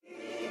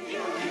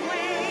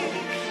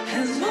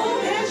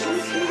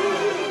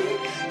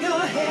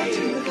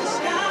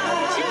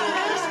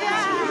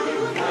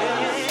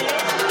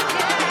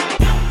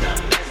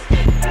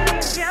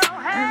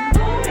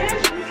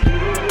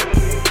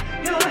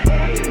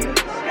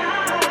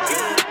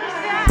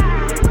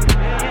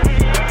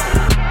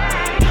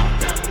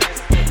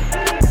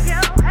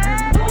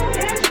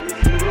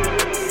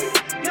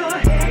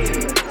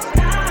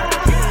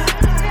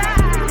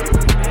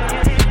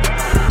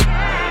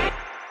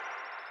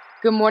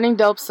Good morning,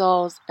 Dope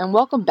Souls, and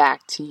welcome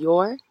back to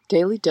your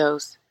daily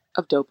dose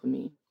of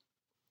dopamine.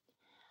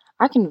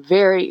 I can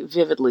very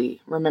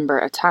vividly remember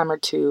a time or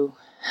two,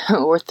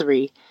 or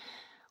three,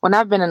 when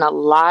I've been in a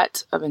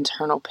lot of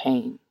internal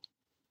pain.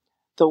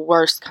 The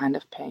worst kind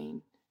of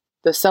pain.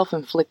 The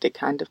self-inflicted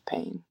kind of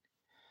pain.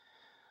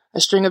 A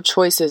string of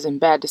choices and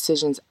bad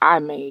decisions I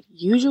made,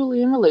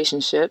 usually in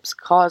relationships,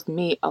 caused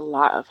me a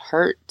lot of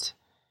hurt,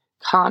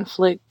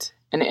 conflict,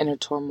 and inner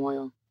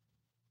turmoil.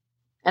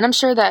 And I'm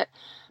sure that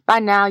by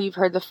now you've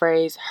heard the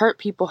phrase, hurt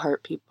people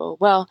hurt people.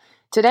 Well,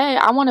 today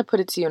I want to put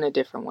it to you in a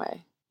different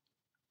way.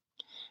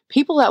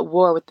 People at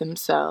war with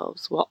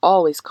themselves will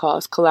always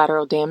cause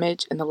collateral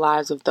damage in the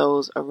lives of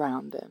those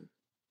around them.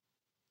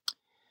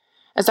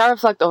 As I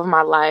reflect over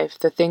my life,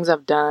 the things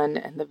I've done,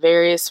 and the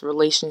various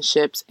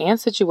relationships and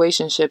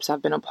situationships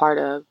I've been a part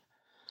of,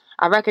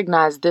 I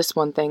recognize this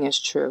one thing is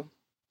true.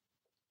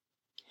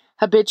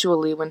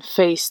 Habitually, when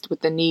faced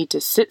with the need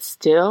to sit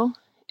still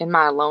in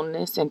my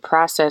aloneness and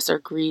process or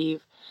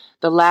grieve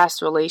the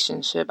last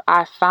relationship,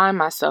 I find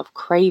myself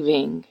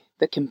craving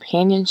the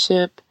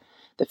companionship,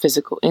 the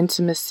physical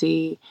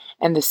intimacy,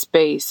 and the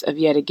space of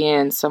yet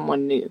again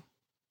someone new.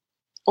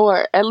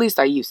 Or at least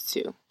I used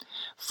to.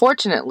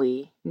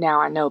 Fortunately,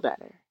 now I know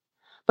better.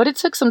 But it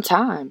took some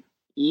time,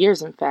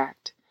 years in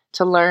fact,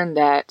 to learn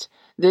that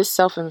this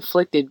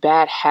self-inflicted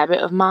bad habit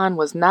of mine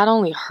was not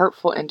only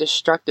hurtful and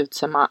destructive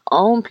to my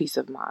own peace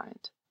of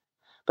mind,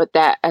 but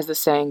that, as the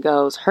saying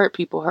goes, hurt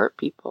people hurt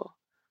people.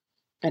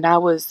 And I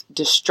was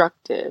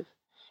destructive.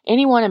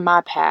 Anyone in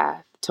my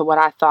path to what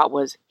I thought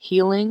was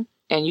healing,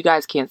 and you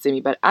guys can't see me,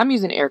 but I'm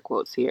using air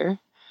quotes here.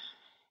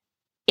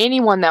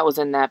 Anyone that was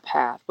in that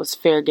path was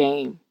fair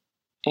game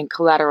and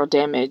collateral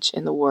damage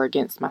in the war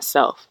against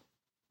myself.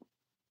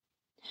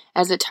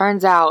 As it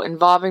turns out,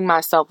 involving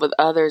myself with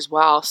others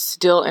while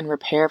still in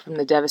repair from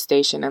the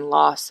devastation and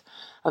loss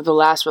of the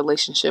last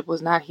relationship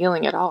was not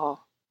healing at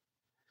all.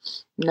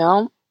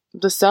 No.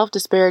 The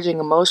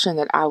self-disparaging emotion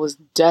that I was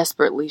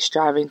desperately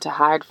striving to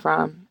hide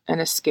from and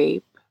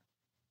escape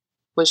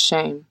was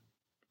shame.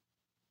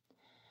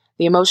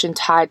 The emotion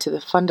tied to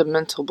the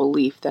fundamental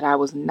belief that I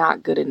was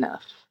not good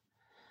enough,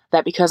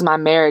 that because my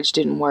marriage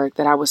didn't work,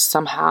 that I was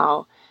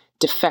somehow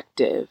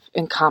defective,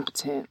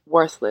 incompetent,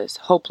 worthless,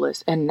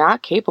 hopeless, and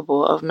not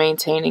capable of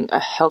maintaining a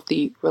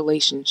healthy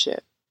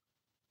relationship.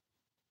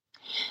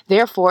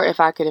 Therefore,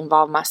 if I could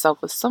involve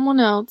myself with someone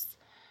else,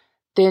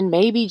 then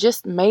maybe,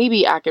 just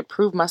maybe, I could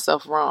prove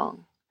myself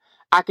wrong.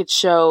 I could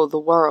show the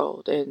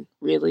world, and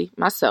really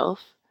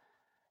myself,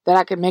 that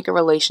I could make a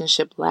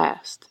relationship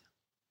last.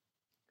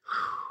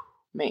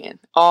 Man,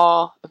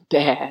 all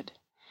bad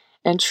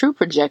and true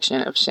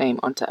projection of shame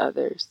onto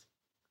others.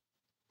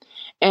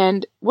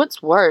 And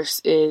what's worse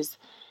is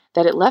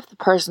that it left the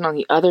person on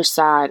the other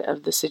side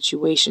of the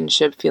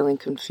situationship feeling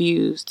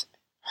confused,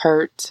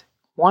 hurt,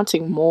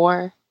 wanting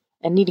more,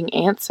 and needing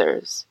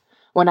answers,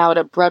 when I would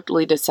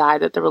abruptly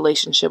decide that the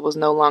relationship was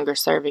no longer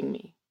serving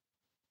me.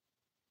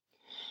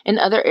 In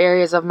other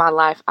areas of my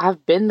life,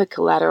 I've been the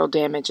collateral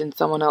damage in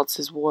someone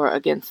else's war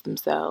against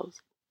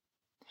themselves.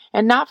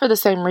 And not for the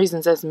same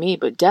reasons as me,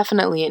 but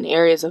definitely in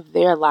areas of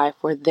their life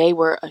where they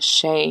were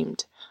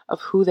ashamed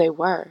of who they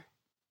were.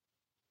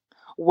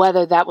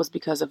 Whether that was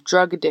because of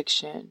drug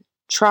addiction,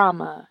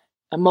 trauma,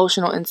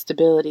 emotional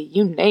instability,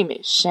 you name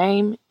it,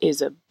 shame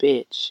is a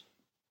bitch.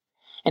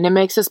 And it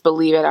makes us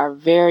believe at our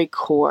very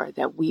core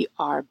that we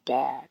are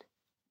bad.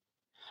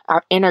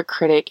 Our inner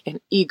critic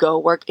and ego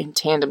work in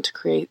tandem to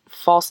create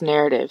false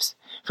narratives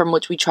from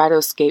which we try to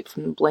escape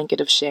from the blanket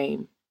of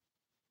shame.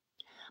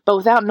 But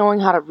without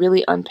knowing how to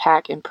really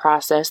unpack and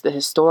process the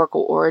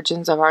historical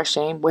origins of our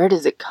shame, where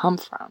does it come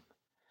from?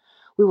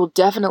 We will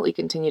definitely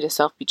continue to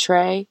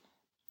self-betray,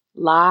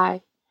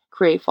 lie,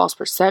 create false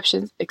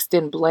perceptions,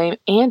 extend blame,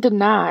 and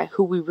deny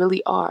who we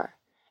really are.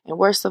 And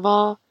worst of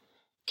all,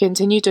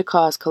 continue to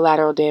cause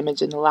collateral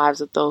damage in the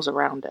lives of those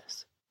around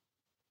us.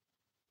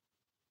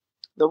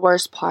 The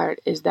worst part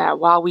is that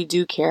while we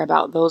do care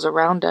about those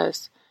around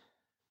us,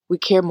 we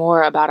care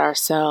more about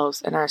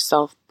ourselves and our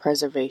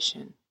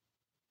self-preservation.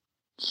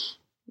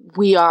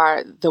 We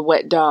are the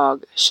wet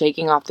dog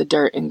shaking off the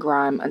dirt and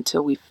grime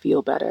until we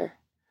feel better,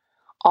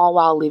 all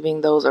while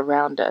leaving those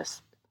around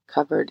us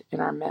covered in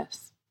our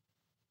mess.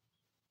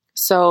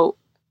 So,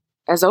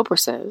 as Oprah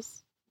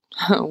says,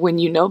 when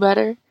you know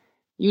better,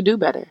 you do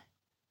better.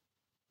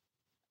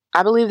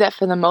 I believe that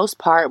for the most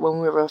part,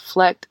 when we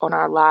reflect on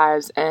our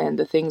lives and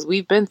the things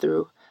we've been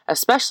through,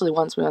 especially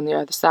once we're on the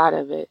other side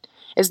of it,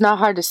 it's not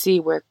hard to see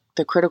where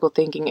the critical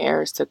thinking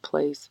errors took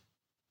place.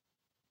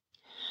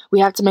 We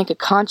have to make a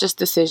conscious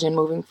decision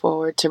moving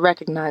forward to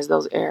recognize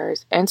those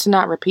errors and to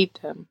not repeat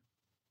them.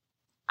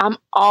 I'm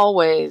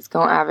always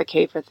going to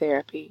advocate for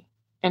therapy.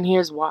 And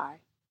here's why.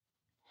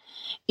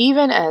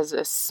 Even as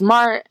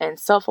smart and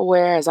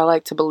self-aware as I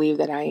like to believe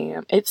that I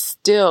am, it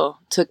still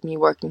took me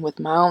working with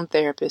my own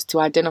therapist to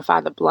identify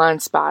the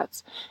blind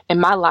spots in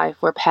my life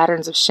where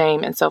patterns of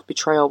shame and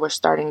self-betrayal were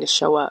starting to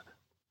show up.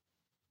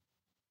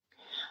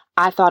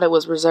 I thought it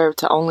was reserved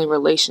to only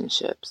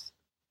relationships.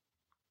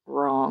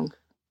 Wrong.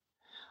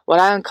 What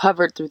I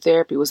uncovered through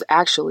therapy was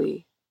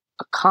actually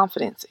a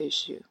confidence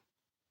issue.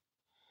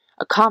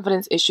 A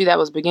confidence issue that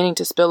was beginning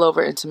to spill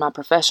over into my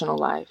professional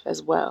life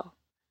as well.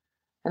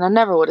 And I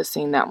never would have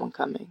seen that one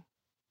coming.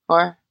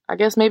 Or I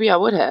guess maybe I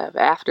would have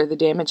after the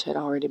damage had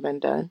already been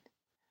done.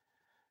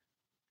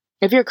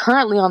 If you're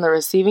currently on the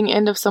receiving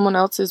end of someone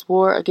else's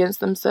war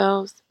against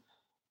themselves,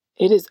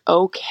 it is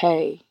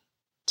okay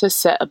to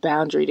set a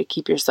boundary to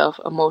keep yourself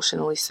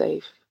emotionally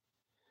safe.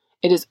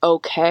 It is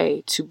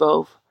okay to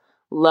both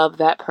love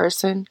that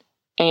person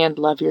and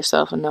love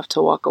yourself enough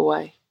to walk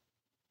away.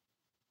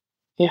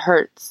 It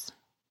hurts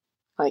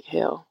like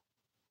hell.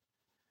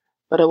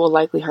 But it will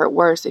likely hurt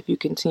worse if you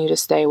continue to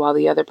stay while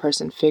the other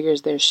person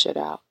figures their shit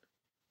out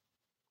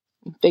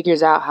and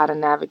figures out how to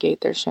navigate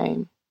their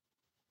shame.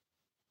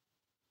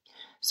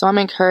 So I'm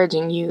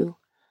encouraging you,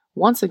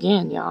 once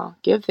again, y'all,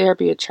 give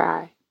therapy a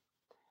try.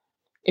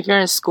 If you're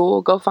in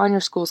school, go find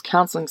your school's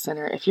counseling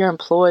center. If you're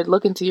employed,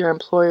 look into your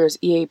employer's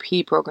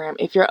EAP program.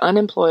 If you're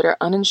unemployed or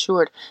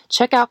uninsured,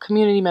 check out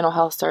community mental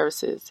health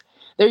services.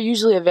 They're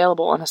usually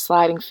available on a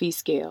sliding fee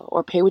scale,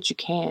 or pay what you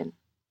can.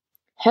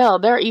 Hell,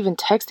 there are even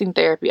texting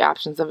therapy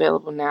options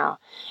available now.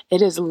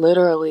 It is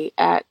literally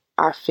at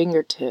our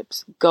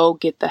fingertips. Go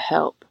get the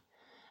help.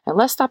 And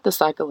let's stop the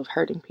cycle of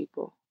hurting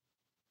people.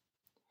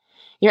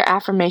 Your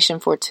affirmation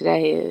for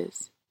today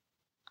is,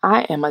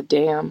 I am a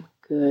damn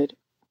good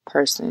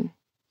person,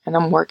 and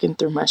I'm working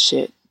through my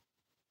shit.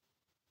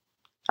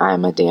 I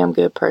am a damn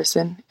good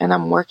person, and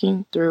I'm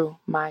working through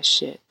my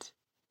shit.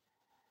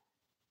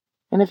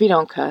 And if you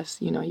don't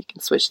cuss, you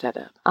can switch that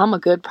up. I'm a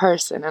good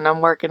person and I'm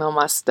working on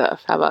my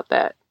stuff. How about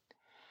that?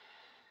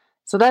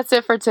 So that's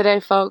it for today,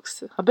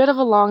 folks. A bit of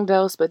a long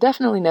dose, but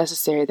definitely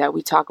necessary that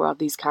we talk about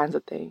these kinds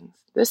of things.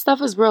 This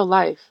stuff is real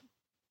life.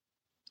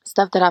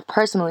 Stuff that I've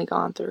personally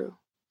gone through.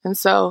 And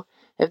so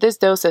if this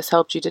dose has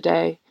helped you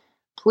today,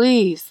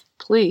 please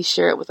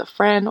share it with a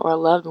friend or a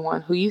loved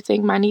one who you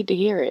think might need to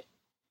hear it.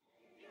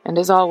 And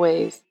as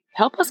always,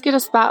 help us get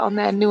a spot on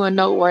that new and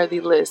noteworthy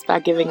list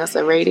by giving us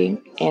a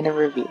rating and a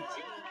review.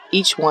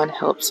 Each one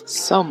helps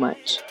so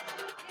much.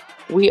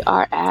 We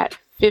are at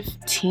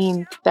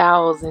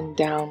 15,000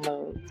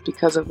 downloads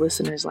because of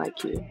listeners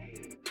like you.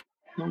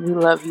 And we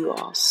love you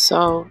all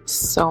so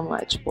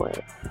much for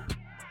it.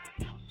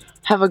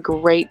 Have a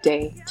great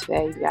day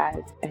today, you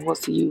guys. And we'll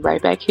see you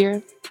right back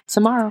here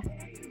tomorrow.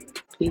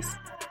 Peace.